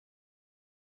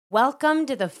Welcome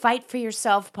to the Fight for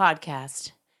Yourself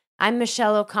podcast. I'm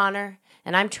Michelle O'Connor,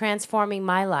 and I'm transforming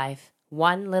my life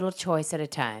one little choice at a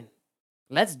time.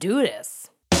 Let's do this.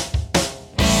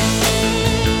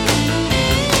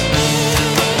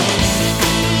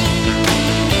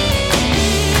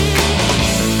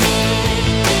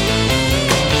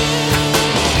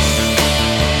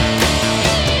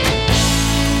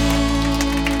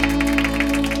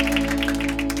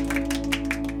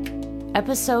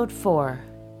 Episode 4.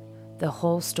 The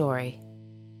whole story.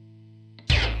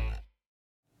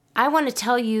 I want to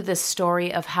tell you the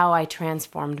story of how I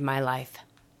transformed my life.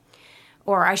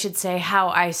 Or I should say how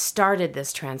I started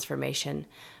this transformation,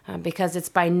 because it's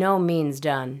by no means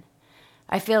done.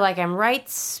 I feel like I'm right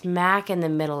smack in the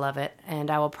middle of it, and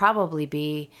I will probably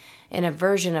be in a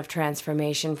version of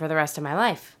transformation for the rest of my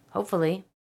life, hopefully.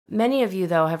 Many of you,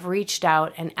 though, have reached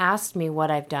out and asked me what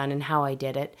I've done and how I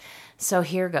did it, so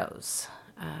here goes.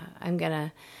 I'm going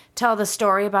to tell the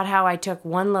story about how I took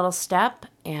one little step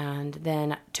and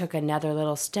then took another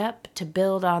little step to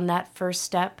build on that first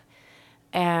step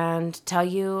and tell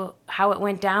you how it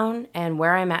went down and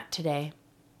where I'm at today.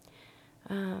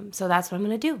 So that's what I'm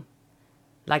going to do.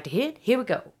 Like to hear it? Here we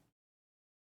go.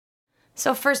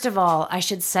 So first of all, I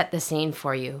should set the scene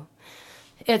for you.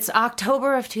 It's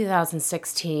October of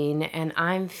 2016 and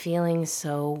I'm feeling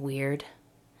so weird.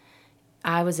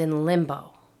 I was in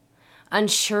limbo.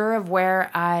 Unsure of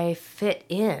where I fit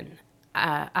in.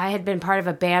 I had been part of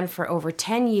a band for over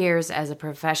 10 years as a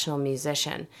professional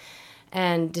musician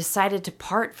and decided to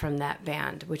part from that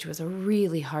band, which was a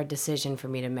really hard decision for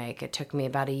me to make. It took me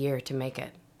about a year to make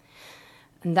it.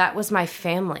 And that was my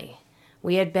family.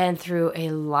 We had been through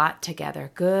a lot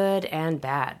together, good and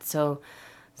bad. So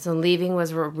leaving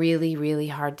was a really, really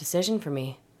hard decision for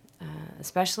me,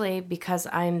 especially because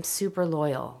I'm super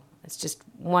loyal. It's just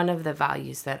one of the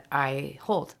values that I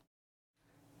hold.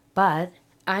 But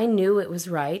I knew it was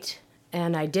right,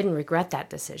 and I didn't regret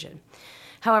that decision.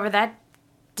 However, that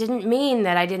didn't mean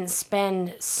that I didn't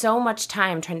spend so much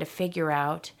time trying to figure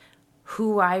out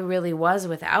who I really was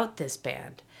without this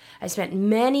band. I spent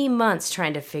many months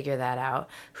trying to figure that out.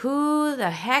 Who the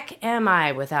heck am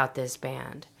I without this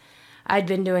band? I'd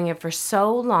been doing it for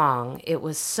so long, it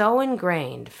was so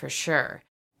ingrained for sure.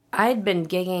 I'd been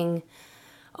gigging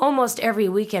almost every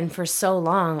weekend for so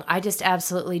long, I just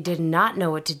absolutely did not know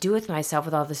what to do with myself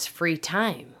with all this free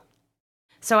time.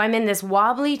 So I'm in this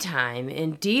wobbly time,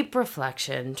 in deep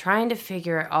reflection, trying to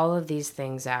figure all of these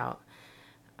things out.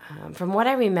 From what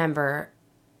I remember,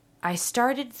 I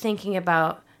started thinking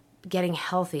about getting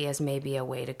healthy as maybe a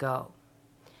way to go.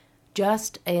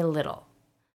 Just a little.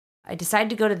 I decided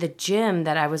to go to the gym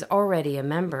that I was already a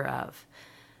member of.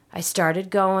 I started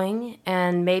going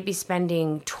and maybe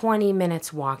spending 20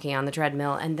 minutes walking on the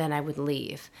treadmill, and then I would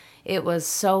leave. It was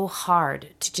so hard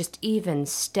to just even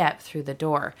step through the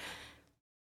door.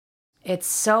 It's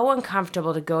so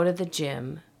uncomfortable to go to the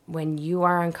gym when you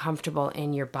are uncomfortable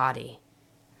in your body.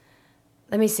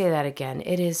 Let me say that again.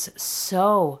 It is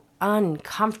so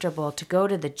uncomfortable to go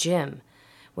to the gym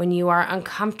when you are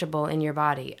uncomfortable in your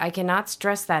body. I cannot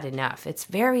stress that enough. It's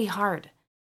very hard.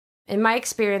 In my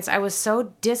experience, I was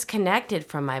so disconnected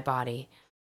from my body,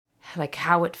 like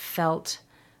how it felt,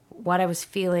 what I was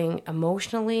feeling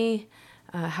emotionally,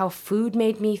 how food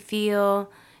made me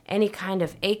feel, any kind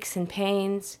of aches and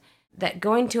pains, that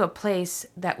going to a place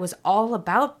that was all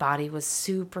about body was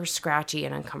super scratchy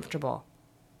and uncomfortable.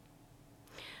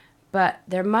 But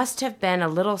there must have been a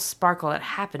little sparkle that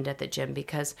happened at the gym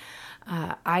because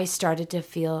I started to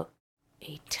feel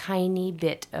a tiny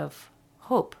bit of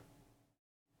hope.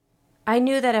 I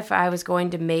knew that if I was going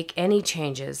to make any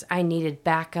changes, I needed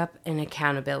backup and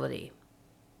accountability.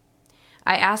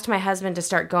 I asked my husband to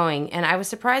start going, and I was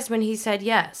surprised when he said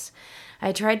yes.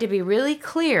 I tried to be really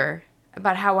clear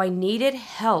about how I needed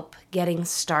help getting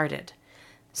started.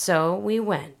 So we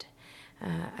went.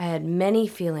 I had many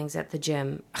feelings at the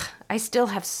gym. I still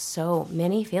have so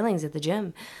many feelings at the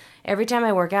gym. Every time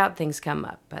I work out, things come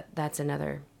up, but that's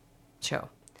another show.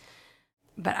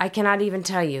 But I cannot even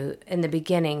tell you in the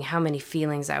beginning how many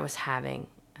feelings I was having.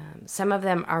 Some of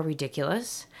them are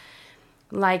ridiculous,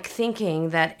 like thinking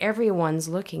that everyone's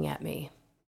looking at me.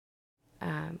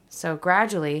 So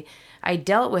gradually, I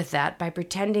dealt with that by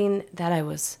pretending that I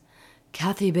was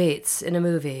Kathy Bates in a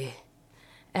movie,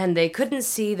 and they couldn't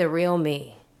see the real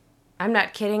me. I'm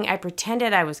not kidding. I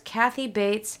pretended I was Kathy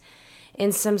Bates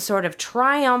in some sort of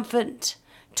triumphant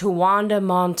Tawanda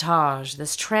montage,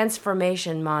 this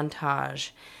transformation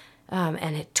montage,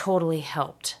 and it totally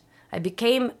helped. I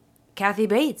became Kathy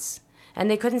Bates,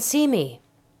 and they couldn't see me.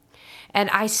 And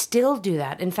I still do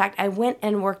that. In fact, I went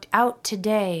and worked out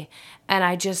today, and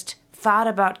I just thought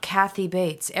about Kathy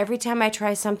Bates. Every time I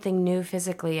try something new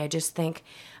physically, I just think,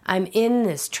 I'm in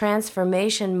this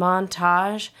transformation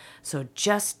montage, so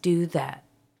just do that.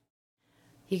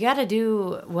 You got to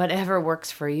do whatever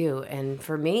works for you. And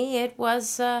for me, it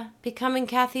was becoming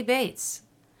Kathy Bates.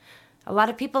 A lot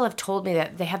of people have told me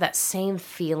that they have that same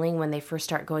feeling when they first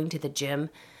start going to the gym,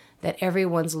 that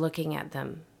everyone's looking at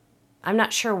them. I'm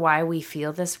not sure why we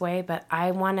feel this way, but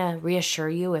I want to reassure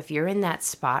you, if you're in that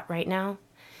spot right now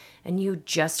and you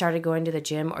just started going to the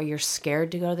gym, or you're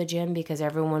scared to go to the gym because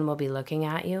everyone will be looking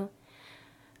at you,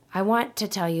 I want to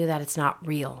tell you that it's not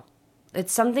real.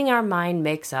 It's something our mind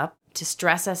makes up to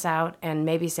stress us out and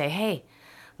maybe say, hey,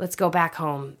 let's go back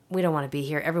home. We don't want to be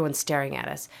here. Everyone's staring at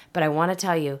us. But I want to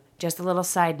tell you, just a little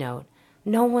side note,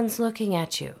 no one's looking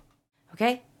at you.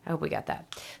 Okay? I hope we got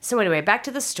that. So anyway, back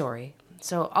to the story.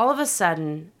 So all of a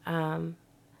sudden,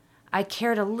 I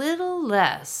cared a little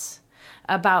less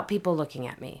about people looking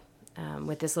at me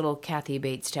with this little Kathy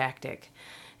Bates tactic.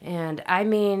 And I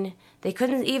mean, they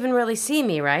couldn't even really see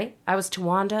me, right? I was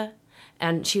Tawanda,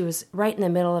 and she was right in the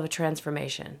middle of a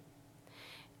transformation.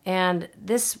 And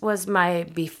this was my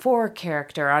before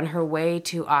character on her way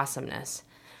to awesomeness.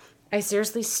 I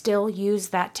seriously still use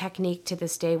that technique to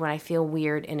this day when I feel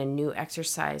weird in a new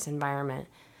exercise environment.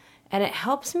 And it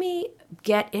helps me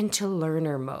get into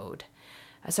learner mode.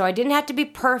 So I didn't have to be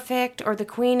perfect or the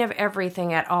queen of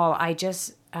everything at all. I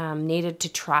just needed to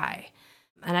try.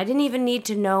 And I didn't even need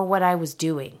to know what I was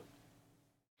doing.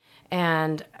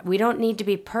 And we don't need to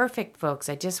be perfect, folks.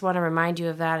 I just want to remind you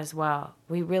of that as well.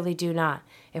 We really do not.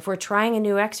 If we're trying a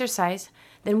new exercise,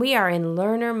 then we are in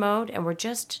learner mode and we're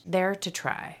just there to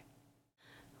try.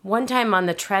 One time on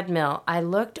the treadmill, I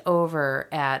looked over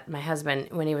at my husband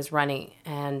when he was running.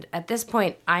 And at this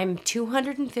point, I'm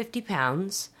 250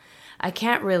 pounds. I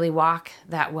can't really walk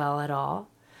that well at all.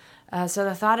 So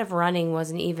the thought of running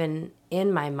wasn't even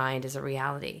in my mind as a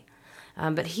reality.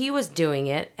 But he was doing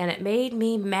it, and it made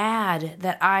me mad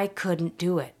that I couldn't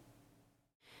do it.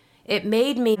 It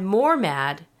made me more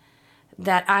mad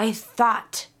that I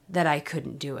thought that I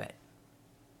couldn't do it.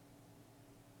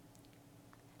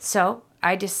 So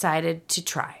I decided to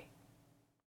try.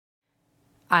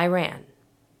 I ran.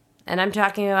 And I'm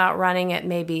talking about running at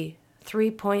maybe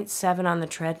 3.7 on the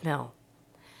treadmill.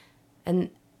 And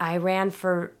I ran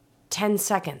for 10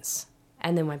 seconds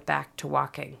and then went back to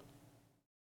walking.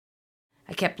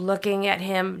 I kept looking at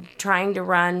him, trying to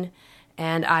run,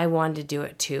 and I wanted to do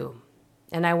it too.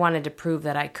 And I wanted to prove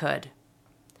that I could.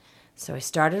 So I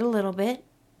started a little bit,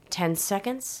 10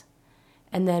 seconds,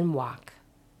 and then walk.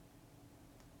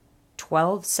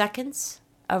 12 seconds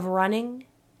of running,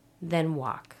 then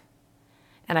walk.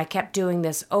 And I kept doing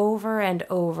this over and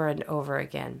over and over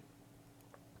again.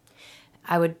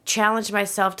 I would challenge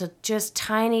myself to just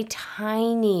tiny,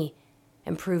 tiny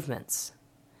improvements.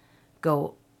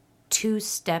 Go 2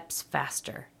 steps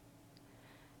faster.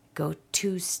 Go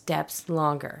 2 steps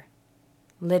longer.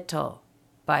 Little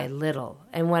by little.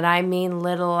 And when I mean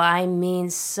little, I mean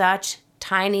such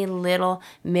tiny little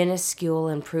minuscule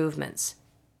improvements.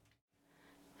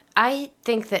 I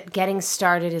think that getting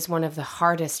started is one of the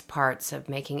hardest parts of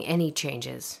making any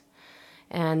changes.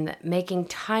 And making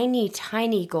tiny,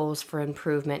 tiny goals for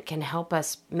improvement can help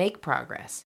us make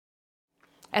progress.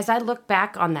 As I look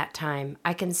back on that time,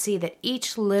 I can see that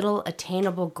each little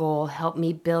attainable goal helped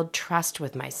me build trust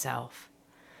with myself.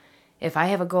 If I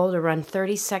have a goal to run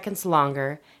 30 seconds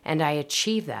longer and I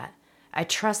achieve that, I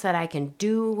trust that I can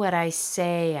do what I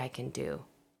say I can do.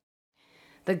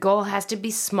 The goal has to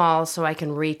be small so I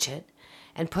can reach it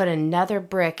and put another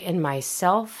brick in my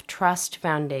self-trust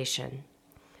foundation.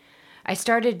 I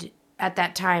started at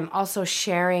that time also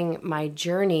sharing my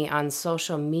journey on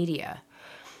social media.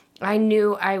 I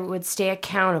knew I would stay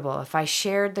accountable if I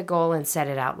shared the goal and said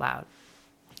it out loud.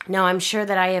 Now, I'm sure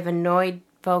that I have annoyed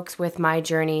folks with my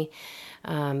journey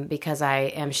because I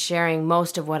am sharing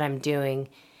most of what I'm doing,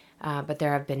 but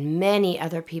there have been many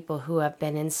other people who have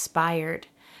been inspired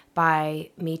by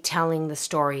me telling the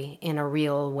story in a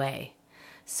real way.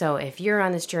 So if you're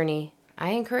on this journey, I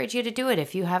encourage you to do it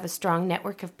if you have a strong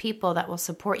network of people that will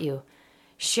support you.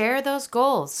 Share those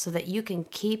goals so that you can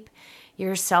keep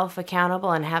yourself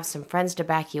accountable and have some friends to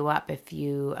back you up if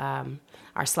you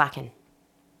are slacking.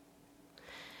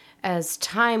 As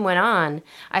time went on,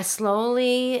 I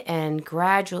slowly and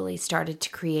gradually started to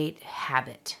create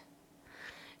habit.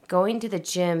 Going to the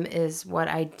gym is what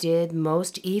I did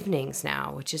most evenings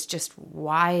now, which is just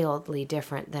wildly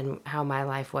different than how my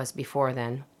life was before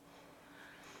then.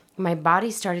 My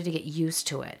body started to get used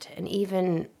to it and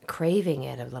even craving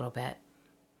it a little bit.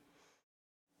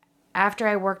 After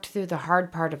I worked through the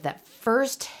hard part of that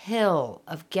first hill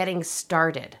of getting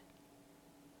started,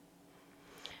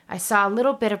 I saw a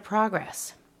little bit of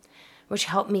progress, which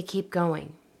helped me keep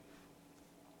going.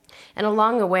 And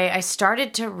along the way, I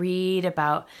started to read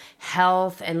about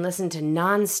health and listen to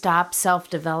nonstop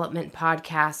self-development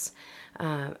podcasts.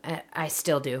 I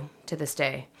still do to this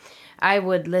day. I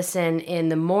would listen in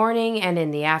the morning and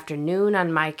in the afternoon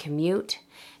on my commute,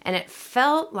 and it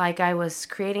felt like I was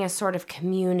creating a sort of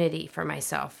community for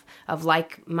myself of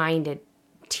like-minded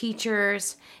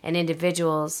teachers and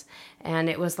individuals, and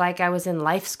it was like I was in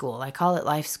life school. I call it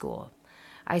life school.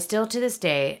 I still to this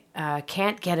day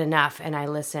can't get enough, and I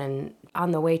listen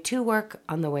on the way to work,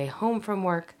 on the way home from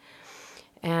work,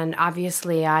 and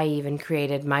obviously I even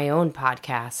created my own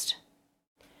podcast.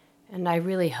 And I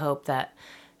really hope that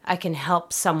I can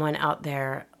help someone out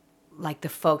there like the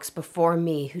folks before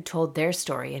me who told their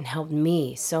story and helped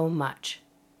me so much,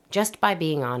 just by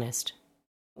being honest.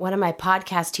 One of my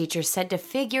podcast teachers said to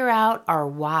figure out our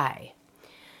why.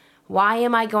 Why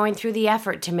am I going through the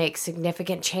effort to make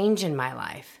significant change in my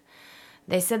life?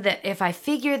 They said that if I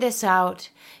figure this out,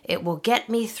 it will get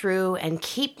me through and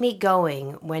keep me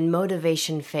going when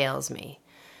motivation fails me.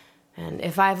 And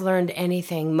if I've learned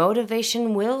anything,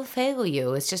 motivation will fail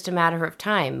you. It's just a matter of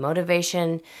time.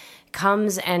 Motivation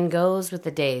comes and goes with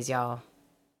the days, y'all.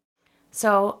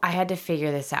 So I had to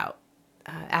figure this out.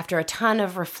 After a ton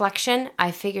of reflection,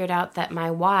 I figured out that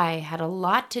my why had a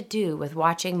lot to do with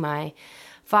watching my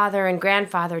father and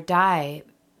grandfather die,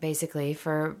 basically,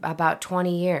 for about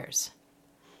 20 years.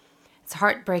 It's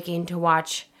heartbreaking to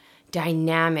watch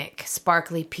dynamic,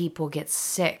 sparkly people get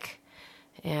sick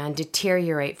and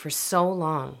deteriorate for so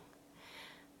long.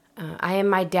 I am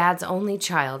my dad's only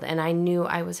child, and I knew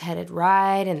I was headed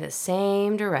right in the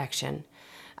same direction.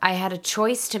 I had a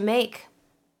choice to make,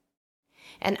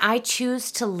 and I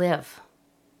choose to live.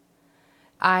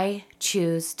 I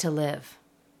choose to live.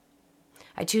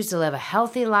 I choose to live a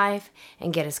healthy life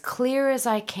and get as clear as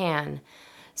I can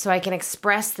so I can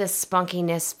express this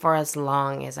spunkiness for as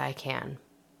long as I can.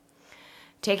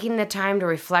 Taking the time to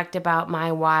reflect about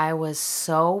my why was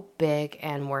so big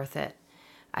and worth it.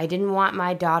 I didn't want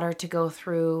my daughter to go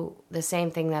through the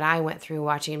same thing that I went through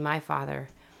watching my father.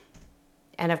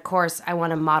 And of course, I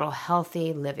want to model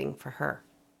healthy living for her.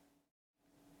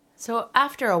 So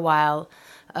after a while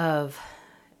of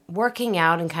working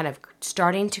out and kind of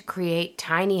starting to create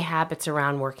tiny habits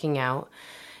around working out,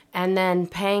 and then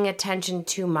paying attention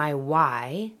to my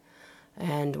why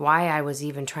and why I was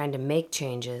even trying to make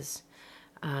changes,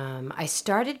 I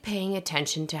started paying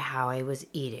attention to how I was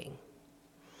eating.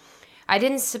 I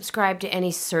didn't subscribe to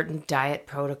any certain diet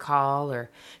protocol or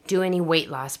do any weight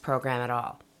loss program at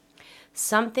all.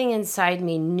 Something inside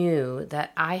me knew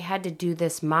that I had to do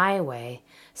this my way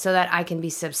so that I can be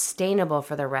sustainable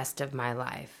for the rest of my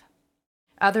life.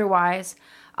 Otherwise,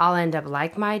 I'll end up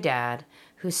like my dad,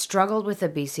 who struggled with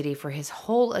obesity for his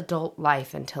whole adult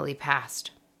life until he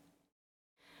passed.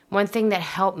 One thing that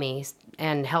helped me,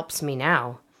 and helps me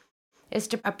now, is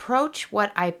to approach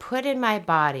what I put in my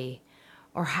body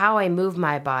or how I move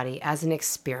my body as an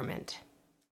experiment.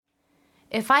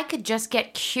 If I could just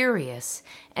get curious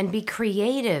and be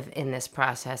creative in this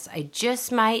process, I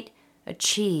just might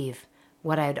achieve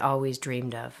what I'd always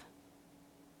dreamed of.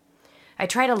 I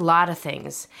tried a lot of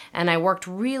things, and I worked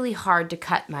really hard to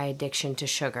cut my addiction to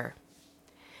sugar.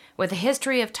 With a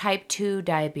history of type 2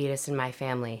 diabetes in my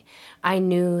family, I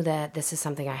knew that this is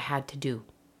something I had to do.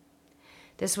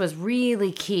 This was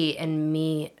really key in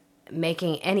me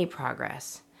making any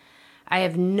progress. I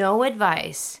have no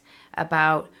advice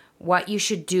about what you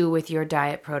should do with your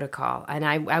diet protocol, and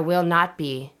I will not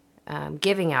be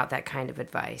giving out that kind of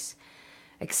advice,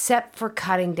 except for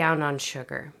cutting down on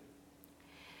sugar.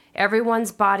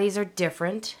 Everyone's bodies are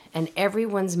different, and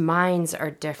everyone's minds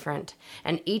are different,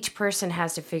 and each person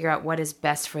has to figure out what is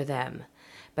best for them.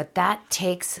 But that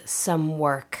takes some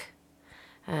work,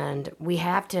 and we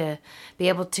have to be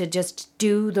able to just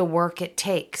do the work it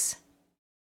takes.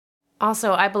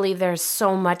 Also, I believe there's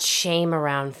so much shame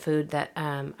around food that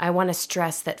I want to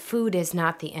stress that food is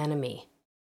not the enemy.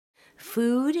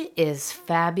 Food is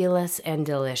fabulous and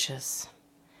delicious.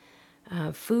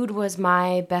 Food was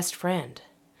my best friend,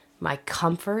 my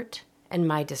comfort, and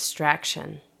my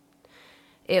distraction.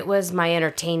 It was my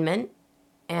entertainment,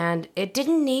 and it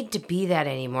didn't need to be that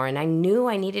anymore, and I knew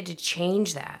I needed to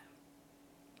change that.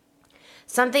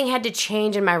 Something had to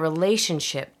change in my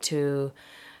relationship to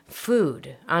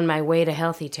food on my way to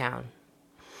Healthy Town.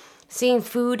 Seeing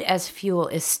food as fuel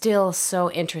is still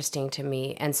so interesting to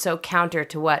me and so counter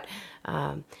to what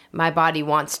my body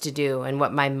wants to do and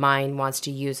what my mind wants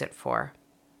to use it for.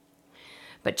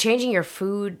 But changing your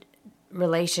food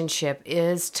relationship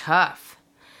is tough.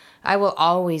 I will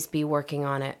always be working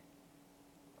on it.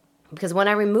 Because when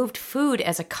I removed food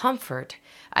as a comfort,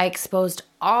 I exposed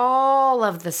all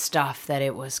of the stuff that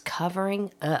it was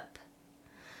covering up.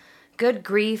 Good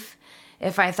grief,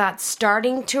 if I thought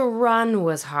starting to run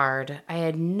was hard, I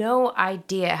had no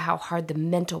idea how hard the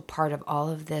mental part of all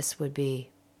of this would be.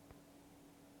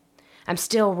 I'm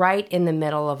still right in the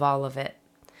middle of all of it,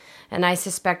 and I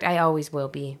suspect I always will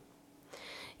be.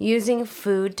 Using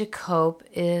food to cope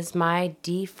is my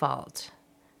default.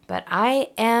 But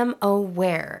I am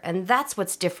aware, and that's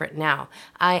what's different now.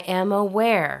 I am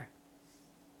aware.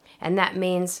 And that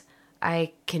means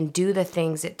I can do the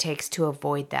things it takes to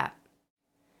avoid that.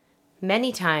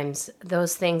 Many times,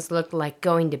 those things look like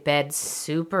going to bed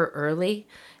super early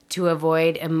to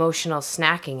avoid emotional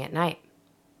snacking at night.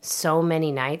 So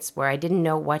many nights where I didn't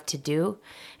know what to do,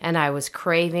 and I was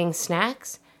craving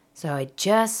snacks, so I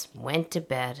just went to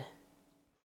bed.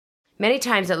 Many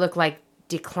times it looked like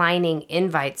declining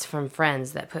invites from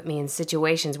friends that put me in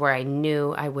situations where I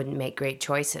knew I wouldn't make great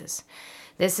choices.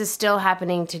 This is still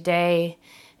happening today,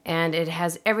 and it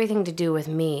has everything to do with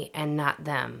me and not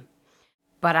them.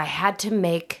 But I had to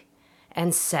make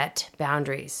and set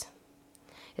boundaries.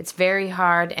 It's very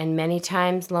hard and many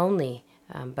times lonely,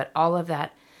 but all of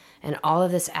that and all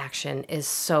of this action is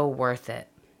so worth it.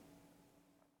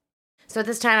 So at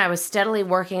this time, I was steadily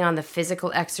working on the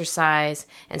physical exercise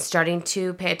and starting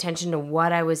to pay attention to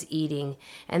what I was eating.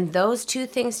 And those two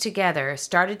things together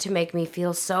started to make me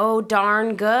feel so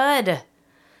darn good.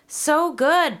 So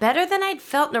good. Better than I'd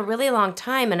felt in a really long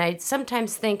time. And I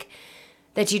sometimes think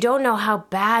that you don't know how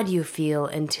bad you feel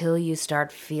until you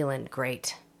start feeling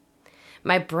great.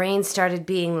 My brain started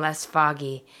being less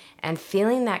foggy. And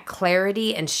feeling that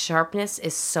clarity and sharpness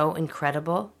is so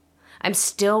incredible. I'm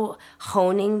still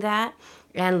honing that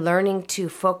and learning to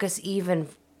focus even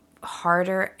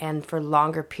harder and for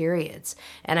longer periods.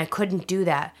 And I couldn't do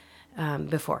that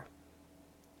before.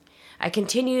 I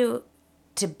continue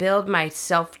to build my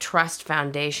self-trust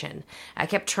foundation. I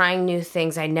kept trying new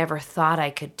things I never thought I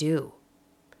could do.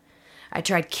 I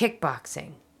tried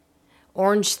kickboxing,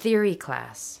 Orange Theory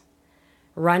class,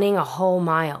 running a whole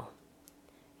mile,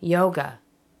 yoga,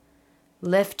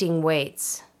 lifting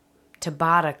weights,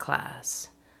 Tabata class,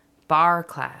 bar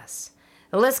class.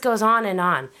 The list goes on and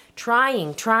on.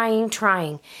 Trying.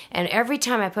 And every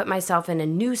time I put myself in a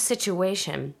new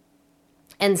situation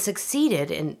and succeeded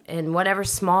in whatever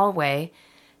small way,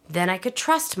 then I could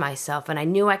trust myself and I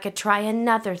knew I could try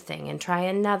another thing and try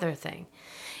another thing.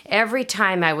 Every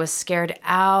time I was scared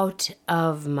out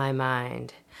of my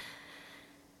mind.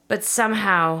 But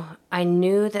somehow I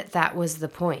knew that was the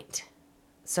point.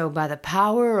 So by the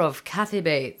power of Kathy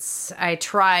Bates, I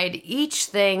tried each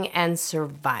thing and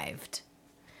survived.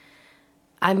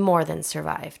 I more than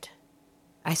survived.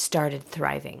 I started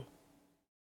thriving.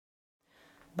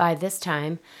 By this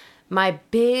time, my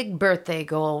big birthday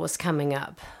goal was coming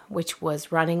up, which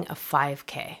was running a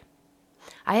 5K.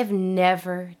 I have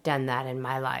never done that in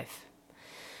my life.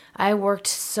 I worked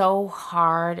so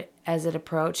hard as it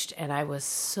approached, and I was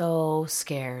so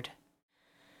scared.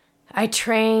 I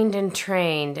trained,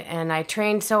 and I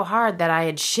trained so hard that I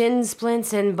had shin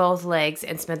splints in both legs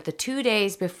and spent the 2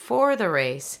 days before the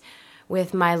race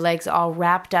with my legs all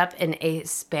wrapped up in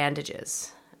ace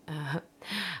bandages.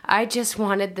 I just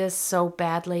wanted this so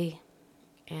badly.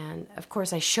 And of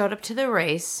course, I showed up to the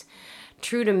race,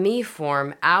 true to me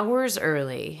form, hours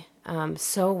early.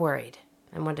 So worried.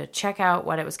 I wanted to check out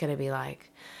what it was going to be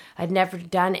like. I'd never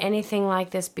done anything like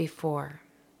this before.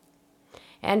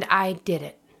 And I did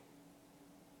it.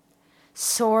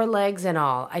 Sore legs and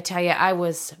all. I tell you, I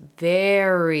was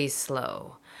very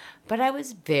slow, but I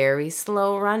was very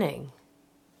slow running.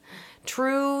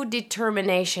 True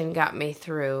determination got me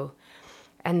through,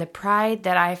 and the pride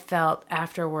that I felt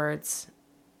afterwards,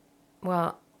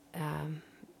 well,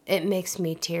 it makes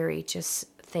me teary just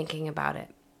thinking about it.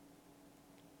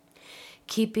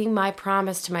 Keeping my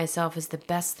promise to myself is the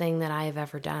best thing that I have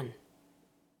ever done.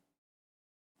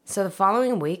 So the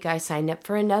following week, I signed up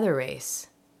for another race.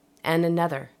 And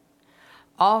another.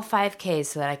 All 5Ks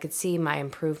so that I could see my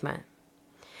improvement.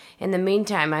 In the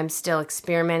meantime, I'm still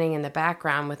experimenting in the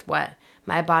background with what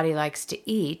my body likes to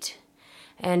eat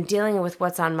and dealing with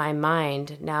what's on my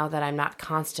mind now that I'm not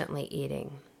constantly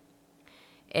eating.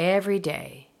 Every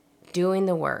day, doing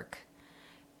the work,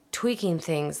 tweaking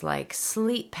things like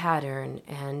sleep pattern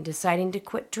and deciding to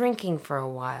quit drinking for a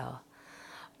while,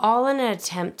 all in an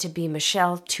attempt to be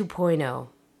Michelle 2.0.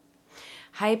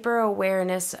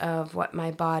 Hyper-awareness of what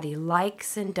my body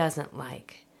likes and doesn't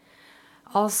like.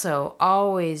 Also,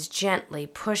 always gently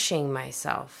pushing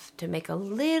myself to make a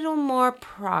little more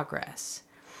progress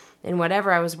in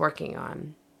whatever I was working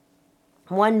on.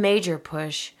 One major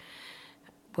push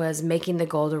was making the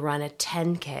goal to run a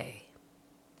 10K.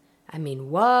 I mean,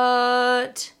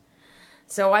 what?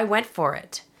 So I went for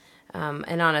it.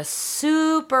 And on a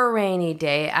super rainy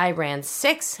day, I ran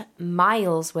 6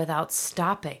 miles without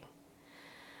stopping.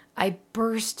 I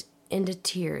burst into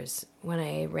tears when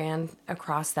I ran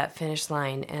across that finish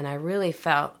line, and I really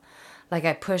felt like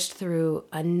I pushed through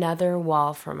another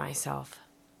wall for myself.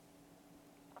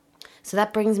 So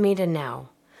that brings me to now.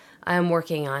 I'm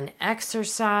working on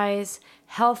exercise,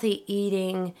 healthy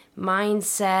eating,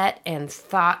 mindset, and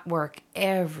thought work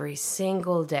every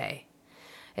single day.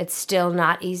 It's still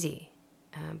not easy,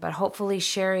 but hopefully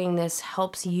sharing this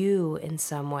helps you in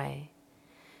some way.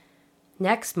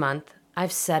 Next month,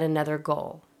 I've set another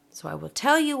goal, so I will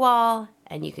tell you all,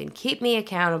 and you can keep me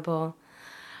accountable.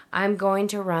 I'm going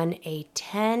to run a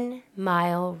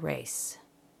 10-mile race.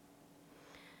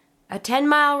 A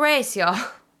 10-mile race,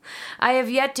 y'all. I have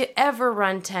yet to ever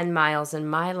run 10 miles in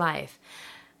my life,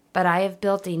 but I have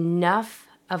built enough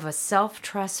of a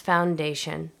self-trust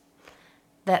foundation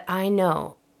that I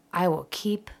know I will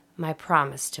keep my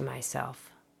promise to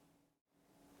myself.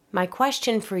 My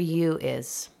question for you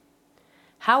is,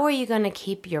 how are you going to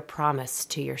keep your promise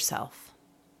to yourself?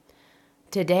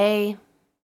 Today,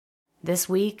 this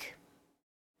week,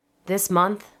 this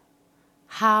month,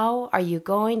 how are you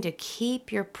going to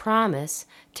keep your promise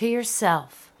to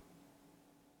yourself?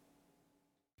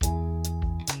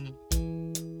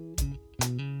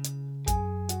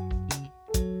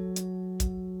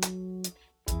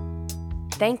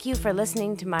 Thank you for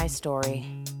listening to my story.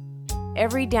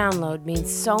 Every download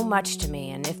means so much to me,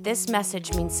 and if this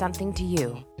message means something to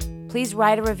you, please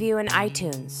write a review in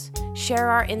iTunes, share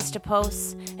our Insta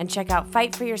posts, and check out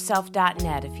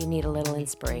fightforyourself.net if you need a little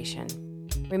inspiration.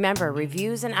 Remember,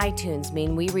 reviews in iTunes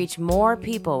mean we reach more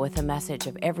people with a message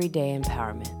of everyday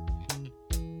empowerment.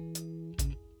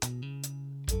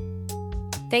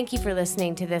 Thank you for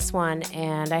listening to this one,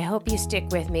 and I hope you stick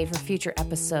with me for future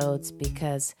episodes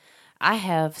because I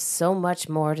have so much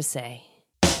more to say.